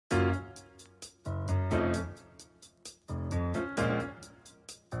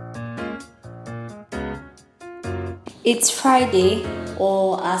It's Friday,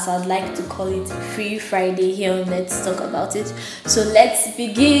 or as I'd like to call it, Free Friday here on Let's Talk About It. So let's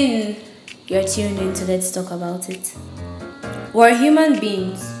begin. You're tuned into Let's Talk About It. We're human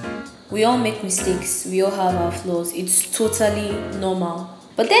beings. We all make mistakes. We all have our flaws. It's totally normal.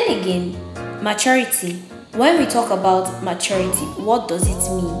 But then again, maturity. When we talk about maturity, what does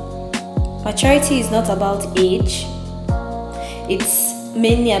it mean? Maturity is not about age. It's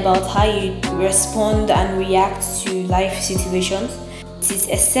mainly about how you respond and react to life situations. It is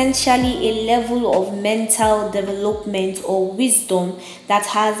essentially a level of mental development or wisdom that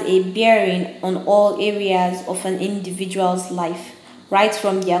has a bearing on all areas of an individual's life, right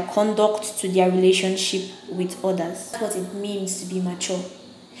from their conduct to their relationship with others. That's what it means to be mature.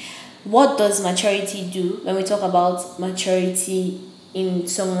 What does maturity do when we talk about maturity in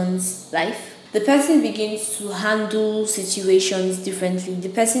someone's life? The person begins to handle situations differently. The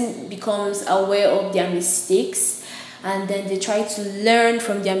person becomes aware of their mistakes, and then they try to learn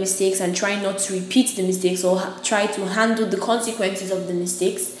from their mistakes and try not to repeat the mistakes, or try to handle the consequences of the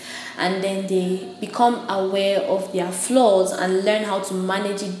mistakes. And then they become aware of their flaws and learn how to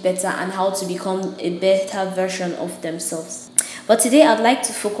manage it better and how to become a better version of themselves. But today I'd like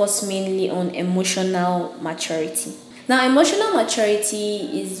to focus mainly on emotional maturity. Now, emotional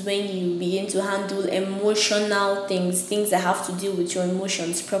maturity is when you begin to handle emotional things that have to deal with your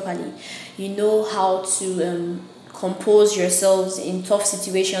emotions properly. You know how to compose yourselves in tough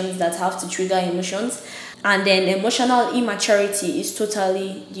situations that have to trigger emotions. And then emotional immaturity is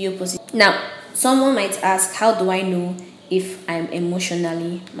totally the opposite. Now, someone might ask, how do I know if I'm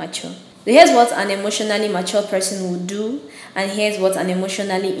emotionally mature? So here's what an emotionally mature person would do, and here's what an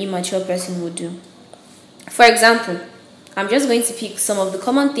emotionally immature person would do. For example, I'm just going to pick some of the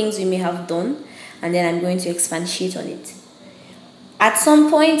common things we may have done, and then I'm going to expatiate on it. At some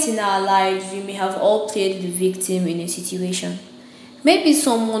point in our lives, we may have all played the victim in a situation. Maybe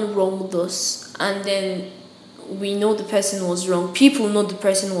someone wronged us, and then we know the person was wrong. People know the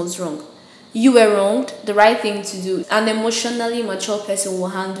person was wrong. You were wronged, the right thing to do. An emotionally mature person will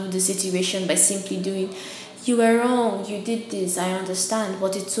handle the situation by simply doing, you were wrong, you did this, I understand,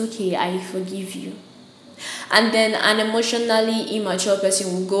 but it's okay, I forgive you. And then an emotionally immature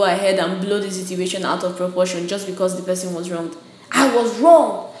person will go ahead and blow the situation out of proportion just because the person was wronged. I was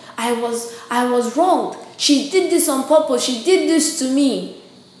wrong. I was wrong. She did this on purpose. She did this to me.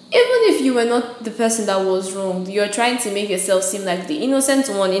 Even if you were not the person that was wrong, you're trying to make yourself seem like the innocent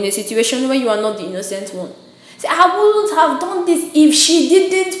one in a situation where you are not the innocent one. Say, I wouldn't have done this if she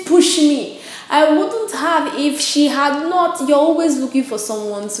didn't push me. I wouldn't have if she had not. You're always looking for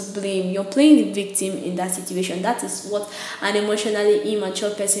someone to blame. You're playing the victim in that situation. That is what an emotionally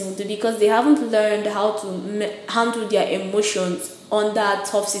immature person will do, because they haven't learned how to handle their emotions under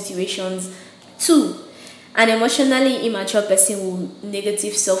tough situations. Two, an emotionally immature person will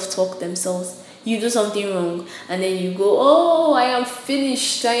negative self-talk themselves. You do something wrong and then you go, oh, I am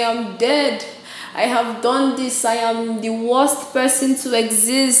finished, I am dead, I have done this, I am the worst person to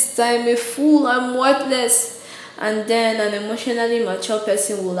exist, I am a fool, I'm worthless. And then an emotionally mature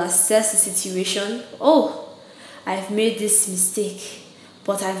person will assess the situation. Oh, I've made this mistake,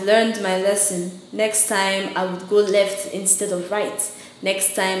 but I've learned my lesson. Next time I would go left instead of right.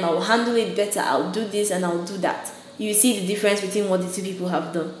 Next time I will handle it better. I'll do this and I'll do that. You see the difference between what the two people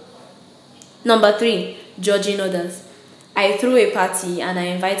have done. Number three, judging others. I throw a party and I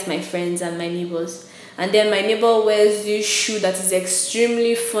invite my friends and my neighbors. And then my neighbor wears this shoe that is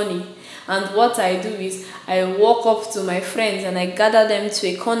extremely funny. And what I do is I walk up to my friends and I gather them to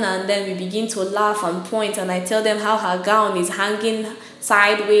a corner, and then we begin to laugh and point, and I tell them how her gown is hanging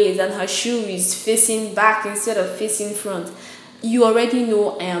sideways and her shoe is facing back instead of facing front. You already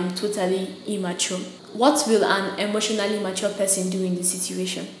know I am totally immature. What will an emotionally mature person do in this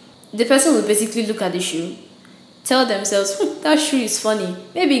situation? The person will basically look at the shoe, tell themselves, that shoe is funny,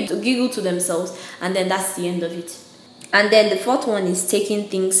 maybe giggle to themselves, and then that's the end of it. And then the fourth one is taking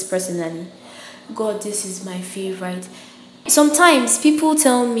things personally. God, this is my favorite. Sometimes people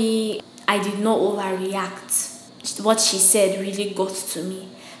tell me I did not overreact. What she said really got to me.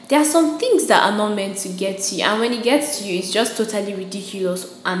 There are some things that are not meant to get to you, and when it gets to you, it's just totally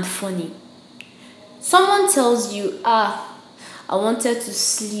ridiculous and funny. Someone tells you, I wanted to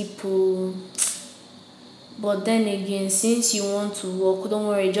sleep, But then again, since you want to walk, don't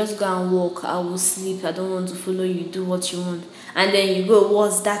worry, just go and walk. I will sleep. I don't want to follow you. Do what you want. And then you go,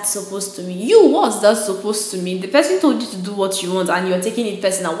 what's that supposed to mean? What's that supposed to mean? The person told you to do what you want and you're taking it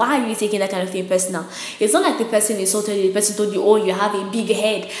personal. Why are you taking that kind of thing personal? It's not like the person insulted you. The person told you, oh, you have a big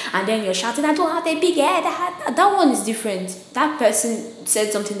head. And then you're shouting, I don't have a big head. That one is different. That person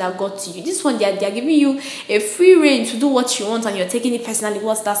said something that got to you. This one, they're giving you a free reign to do what you want and you're taking it personally.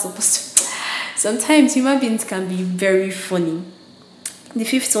 What's that supposed to mean? Sometimes human beings can be very funny. The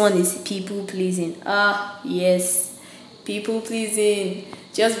fifth one is people pleasing. Yes, people pleasing.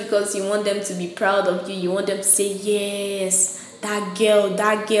 Just because you want them to be proud of you, you want them to say, yes, that girl,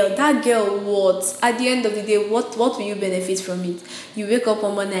 what? At the end of the day, what will you benefit from it? You wake up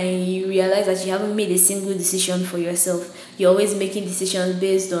one morning and you realize that you haven't made a single decision for yourself. You're always making decisions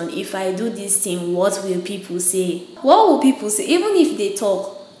based on, if I do this thing, what will people say? What will people say? Even if they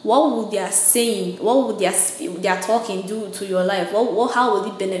talk, what would their saying, what would their talking do to your life? How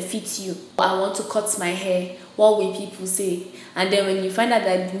would it benefit you? I want to cut my hair. What will people say? And then when you find out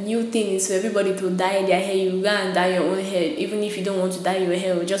that the new thing is for everybody to dye their hair, you go and dye your own hair, even if you don't want to dye your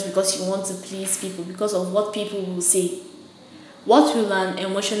hair, just because you want to please people, because of what people will say. What will an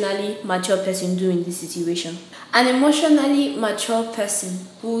emotionally mature person do in this situation? An emotionally mature person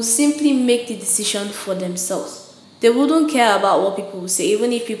will simply make the decision for themselves. They wouldn't care about what people will say.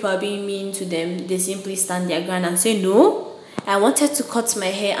 Even if people are being mean to them, they simply stand their ground and say, no, I wanted to cut my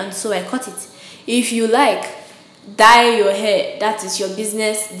hair and so I cut it. If you like, dye your hair. That is your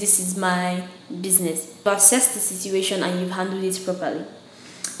business. This is my business. You've assessed the situation and you've handled it properly.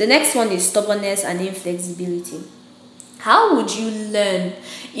 The next one is stubbornness and inflexibility. How would you learn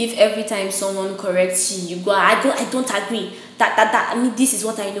if every time someone corrects you, you go, I don't agree. This is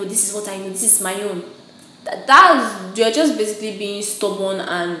what I know. This is my own. You're just basically being stubborn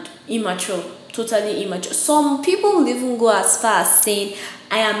and immature, totally immature. Some people will even go as far as saying,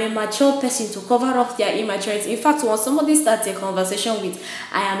 I am a mature person, to cover up their immaturity. In fact, when somebody starts a conversation with,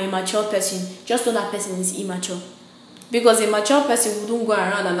 I am a mature person, just know that person is immature. Because a mature person wouldn't go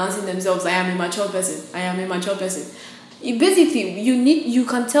around announcing themselves, I am a mature person. You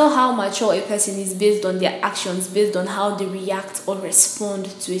can tell how mature a person is based on their actions, based on how they react or respond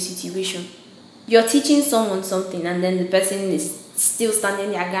to a situation. You're teaching someone something and then the person is still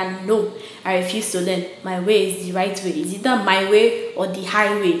standing there again. No, I refuse to learn. My way is the right way. Is either my way or the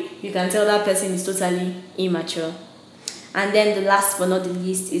highway. You can tell that person is totally immature. And then the last but not the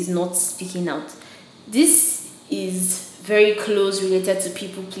least is not speaking out. This is very close related to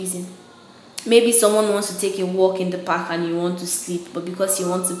people pleasing. Maybe someone wants to take a walk in the park and you want to sleep, but because you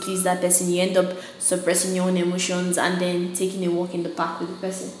want to please that person, you end up suppressing your own emotions and then taking a walk in the park with the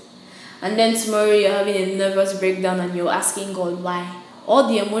person. And then tomorrow you're having a nervous breakdown and you're asking God why. All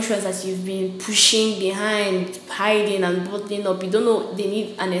the emotions that you've been pushing behind, hiding and bottling up, you don't know, they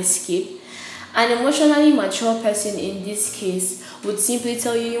need an escape. An emotionally mature person in this case would simply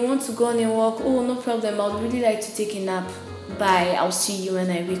tell you want to go on a walk. Oh, no problem. I would really like to take a nap. Bye. I'll see you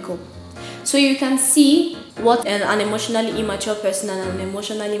when I wake up. So you can see what an emotionally immature person and an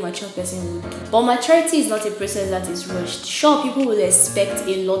emotionally mature person would do. But maturity is not a process that is rushed. Sure, people will expect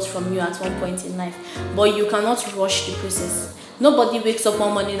a lot from you at one point in life, but you cannot rush the process. Nobody wakes up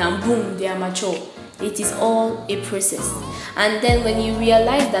one morning and boom, they are mature. It is all a process. And then when you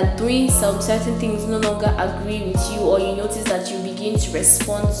realize that doing some certain things no longer agree with you, or you notice that you begin to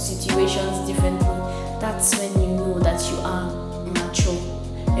respond to situations differently, that's when you know that you are mature,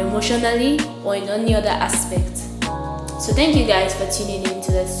 emotionally or in any other aspect. So thank you guys for tuning in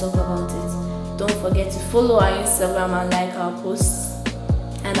to Let's Talk About It. Don't forget to follow our Instagram and like our posts.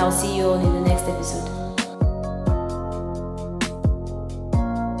 And I'll see you all in the next episode.